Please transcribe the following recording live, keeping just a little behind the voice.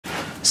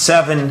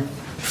7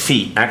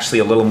 feet. Actually,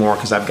 a little more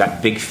because I've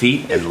got big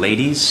feet, and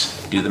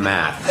ladies, do the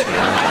math.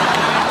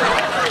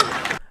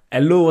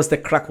 Hello, what's the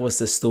crack? What's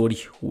the story?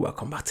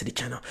 Welcome back to the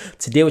channel.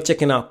 Today we're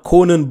checking out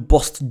Conan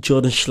bust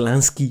Jordan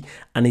Schlansky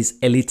and his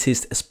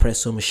Elitist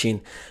espresso machine.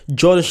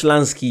 Jordan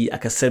Schlansky,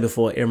 like I said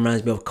before, it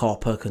reminds me of Carl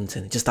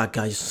Perkington. Just that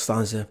guy just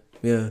stands there.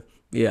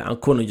 Yeah, and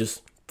Conan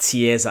just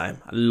tears at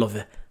him. I love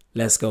it.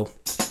 Let's go.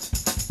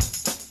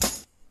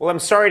 Well, I'm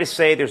sorry to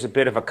say there's a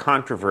bit of a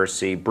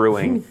controversy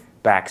brewing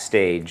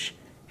backstage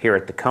here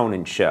at the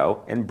Conan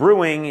show. And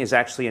brewing is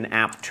actually an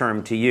apt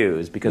term to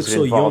use because it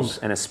involves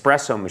an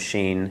espresso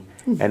machine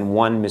and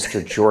one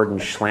Mr. Jordan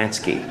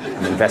Schlansky.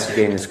 I'm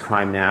investigating this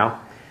crime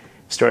now,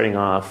 starting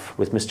off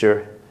with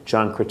Mr.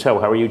 John Croteau.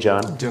 How are you,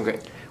 John? Doing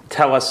great.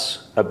 Tell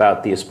us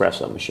about the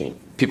espresso machine.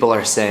 People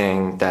are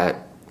saying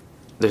that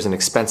there's an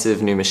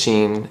expensive new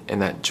machine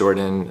and that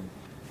Jordan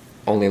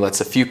only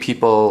lets a few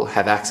people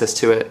have access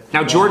to it.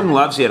 Now, Jordan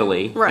loves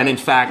Italy, and in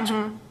fact,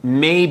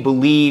 may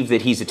believe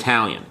that he's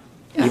Italian.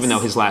 Yes. Even though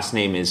his last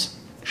name is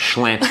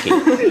Schlansky.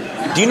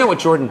 Do you know what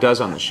Jordan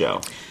does on the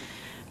show?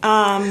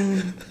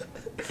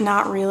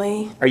 Not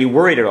really. Are you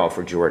worried at all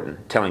for Jordan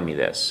telling me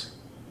this?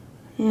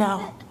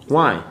 No.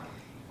 Why?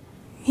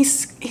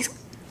 He's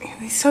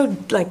so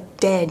like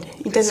dead.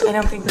 He doesn't. I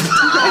don't think.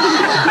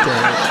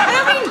 I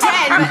don't mean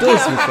dead.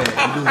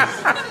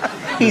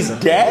 He's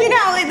dead? You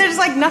know, like, there's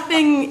like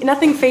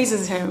nothing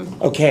phases him.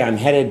 Okay, I'm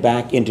headed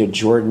back into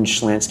Jordan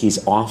Schlansky's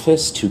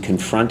office to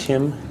confront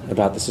him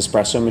about this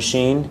espresso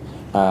machine.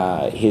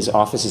 His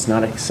office is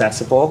not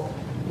accessible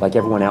like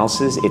everyone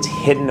else's. It's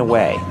hidden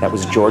away. That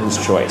was Jordan's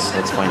choice.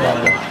 Let's find out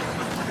why.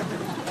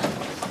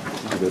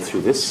 You go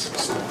through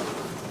this,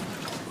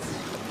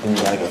 and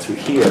you gotta go through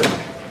here.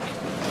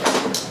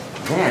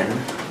 Then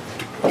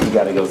you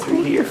gotta go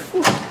through here.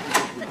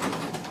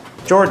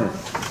 Jordan.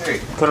 Hey.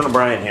 Conan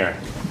O'Brien here.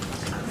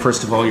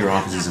 First of all, your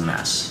office is a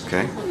mess.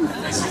 Okay.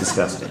 This is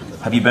disgusting.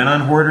 Have you been on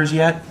Hoarders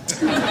yet?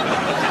 You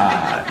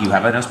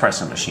have an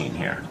espresso machine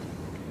here.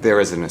 There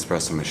is an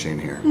espresso machine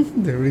here.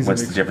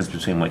 What's the difference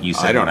between what you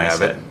said I don't and I have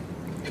said?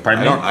 it.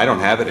 Pardon me? I don't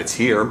have it. It's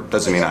here.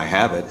 Doesn't mean I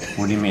have it.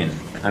 What do you mean?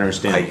 I don't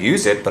understand. I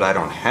use it, but I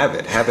don't have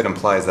it. Have it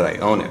implies that I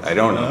own it. I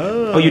don't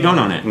own it. Oh, you don't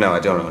own it? No,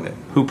 I don't own it.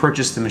 Who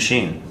purchased the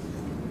machine?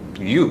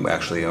 You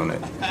actually own it.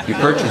 You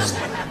purchased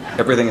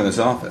everything in this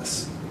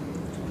office.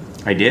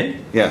 I did?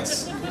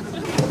 Yes.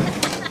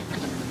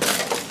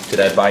 Did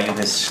I buy you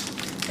this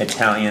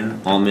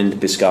Italian almond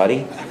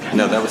biscotti?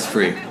 No, that was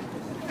free.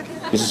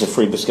 This is a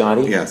free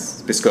biscotti?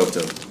 Yes,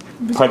 biscotto.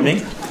 Pardon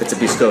me? It's a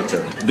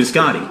biscotto.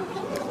 Biscotti.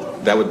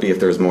 That would be if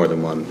there's more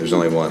than one. There's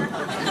only one.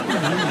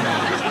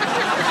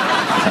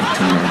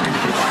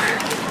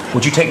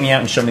 Would you take me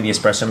out and show me the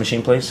espresso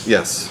machine, please?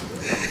 Yes.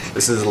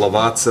 This is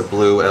Lavazza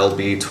Blue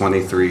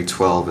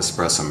LB2312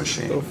 espresso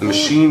machine. The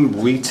machine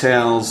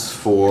retails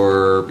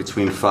for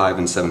between $500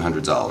 and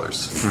 $700.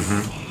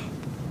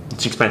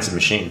 It's an expensive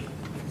machine.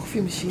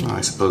 Well,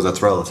 I suppose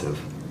that's relative.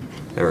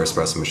 There are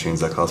espresso machines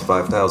that cost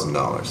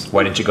 $5,000.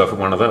 Why didn't you go for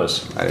one of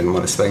those? I didn't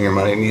want to spend your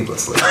money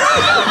needlessly.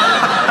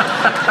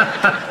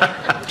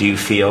 Do you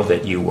feel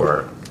that you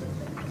were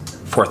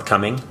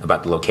forthcoming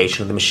about the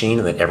location of the machine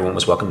and that everyone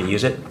was welcome to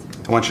use it?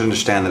 I want you to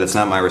understand that it's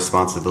not my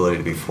responsibility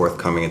to be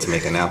forthcoming and to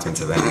make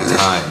announcements of any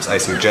times. I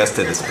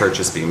suggested this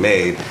purchase be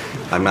made.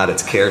 I'm not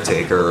its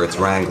caretaker or its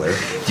wrangler.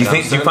 Do you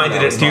find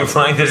it?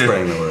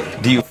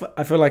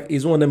 I feel like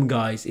he's one of them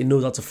guys. He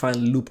knows how to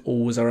find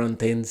loopholes around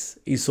things.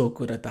 He's so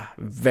good at that.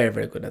 Very,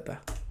 very good at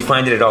that. Do you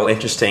find it at all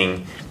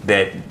interesting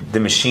that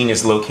the machine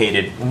is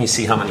located? Let me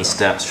see how many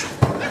steps.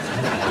 1,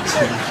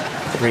 2,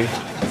 3,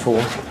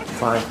 4,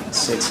 5,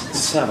 6,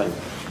 7.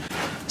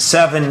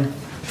 7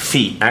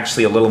 feet.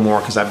 Actually, a little more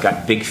because I've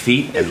got big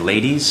feet, and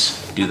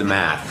ladies, do the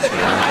math.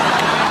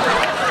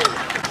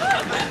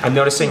 I'm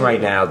noticing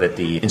right now that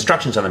the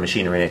instructions on the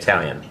machine are in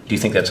Italian. Do you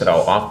think that's at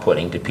all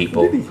off-putting to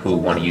people who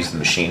want to use the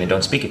machine and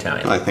don't speak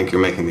Italian? I think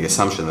you're making the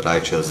assumption that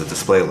I chose the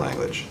display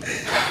language.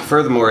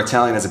 Furthermore,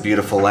 Italian is a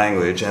beautiful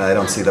language, and I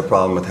don't see the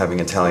problem with having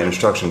Italian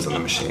instructions on the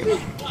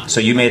machine. So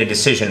you made a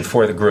decision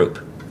for the group?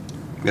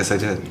 Yes, I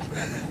did.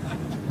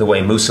 The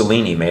way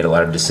Mussolini made a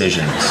lot of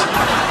decisions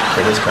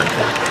for his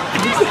country.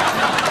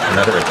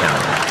 Another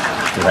Italian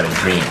who had a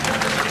dream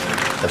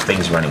of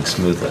things running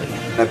smoothly.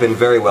 I've been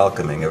very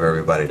welcoming of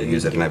everybody to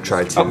use it, and I've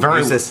tried to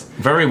use this.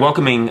 Very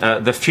welcoming.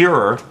 The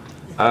Fuhrer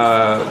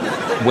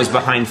was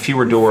behind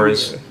fewer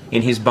doors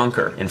in his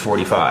bunker in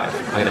 45.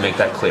 I'm going to make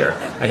that clear.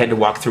 I had to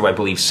walk through, I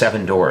believe,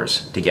 7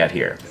 doors to get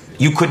here.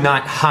 You could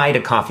not hide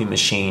a coffee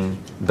machine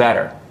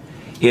better.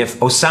 If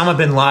Osama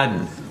bin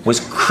Laden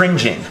was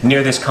cringing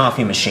near this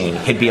coffee machine,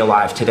 he'd be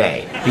alive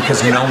today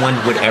because no one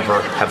would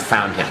ever have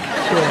found him.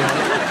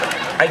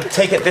 I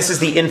take it this is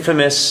the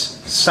infamous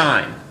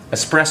sign,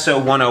 Espresso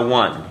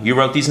 101. You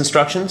wrote these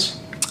instructions?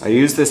 I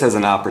use this as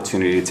an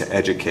opportunity to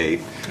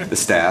educate the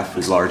staff,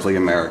 who's largely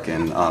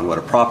American, on what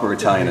a proper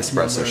Italian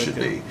espresso should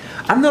be.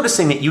 I'm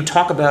noticing that you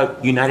talk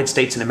about United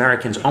States and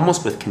Americans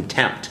almost with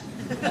contempt.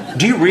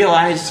 Do you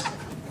realize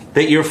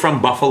that you're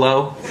from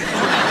Buffalo?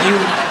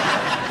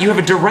 You have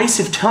a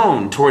derisive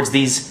tone towards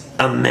these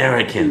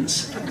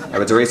Americans. I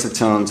have a derisive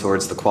tone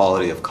towards the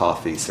quality of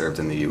coffee served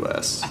in the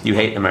U.S. You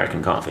hate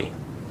American coffee.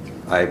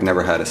 I've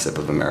never had a sip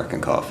of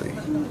American coffee.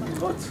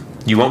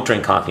 You won't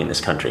drink coffee in this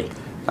country.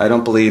 I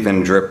don't believe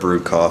in drip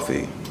brewed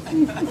coffee.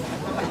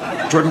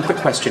 Jordan, quick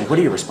question. What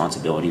are your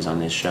responsibilities on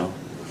this show?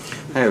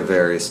 I have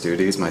various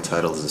duties. My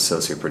title is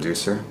associate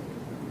producer.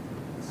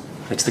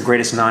 It's the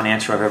greatest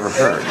non-answer I've ever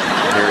heard.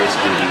 Various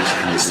duties,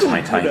 and this is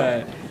my title.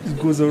 It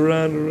goes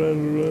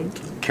around.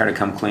 Care to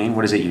come clean?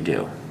 What is it you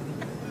do?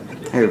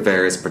 I have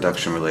various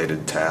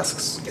production-related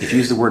tasks. If you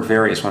use the word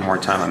various one more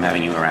time, I'm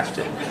having you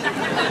arrested.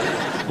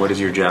 What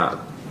is your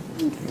job?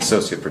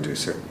 Associate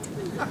producer.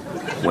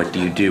 What do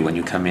you do when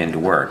you come in to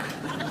work?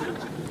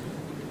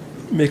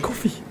 Make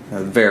coffee.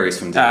 Varies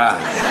from day to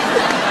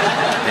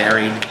day.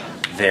 Varied,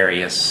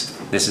 various.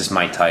 This is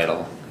my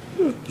title.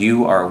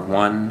 You are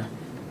one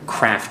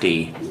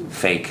crafty,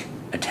 fake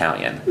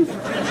Italian.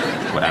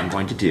 What I'm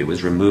going to do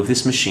is remove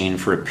this machine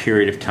for a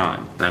period of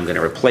time. And I'm going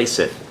to replace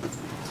it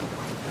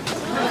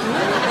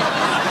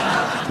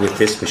with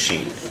this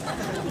machine.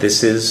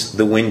 This is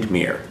the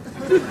Windmere.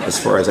 As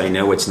far as I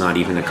know, it's not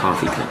even a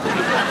coffee company.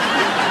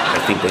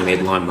 I think they made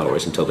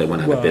lawnmowers until they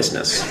went out of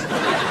business.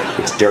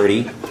 It's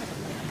dirty.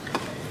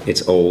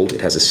 It's old.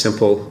 It has a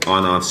simple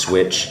on-off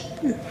switch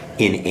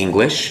in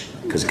English,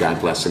 because God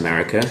bless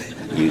America,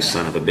 you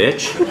son of a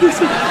bitch.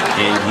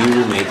 And you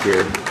will make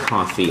your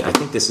coffee. I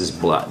think this is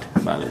blood,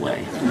 by the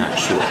way. I'm not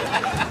sure.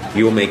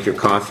 You will make your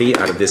coffee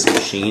out of this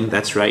machine.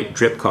 That's right,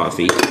 drip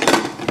coffee.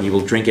 And you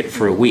will drink it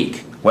for a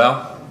week.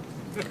 Well,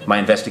 my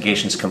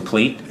investigation's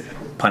complete.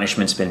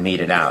 Punishment's been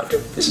meted out.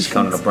 This is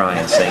Conan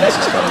O'Brien saying this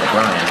is Conan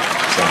O'Brien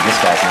saying this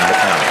guy's not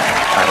Italian.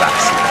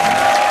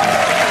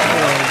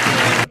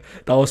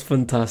 That was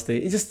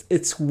fantastic.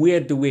 It's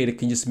weird the way they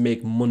can just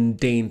make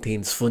mundane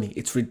things funny.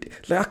 It's like,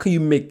 how can you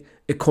make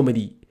a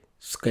comedy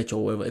sketch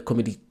or whatever, a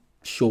comedy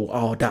show,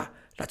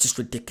 that's just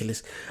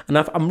ridiculous. And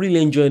I'm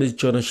really enjoying this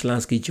Jordan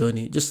Schlansky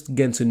journey, just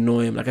getting to know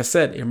him. Like I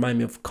said, it reminds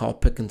me of Carl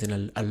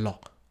Pilkington a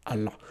lot.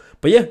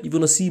 But yeah, if you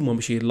want to see more,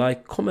 make sure you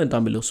like, comment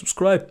down below,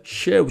 subscribe,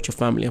 share with your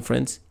family and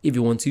friends if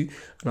you want to.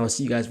 And I'll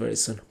see you guys very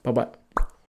soon. Bye bye.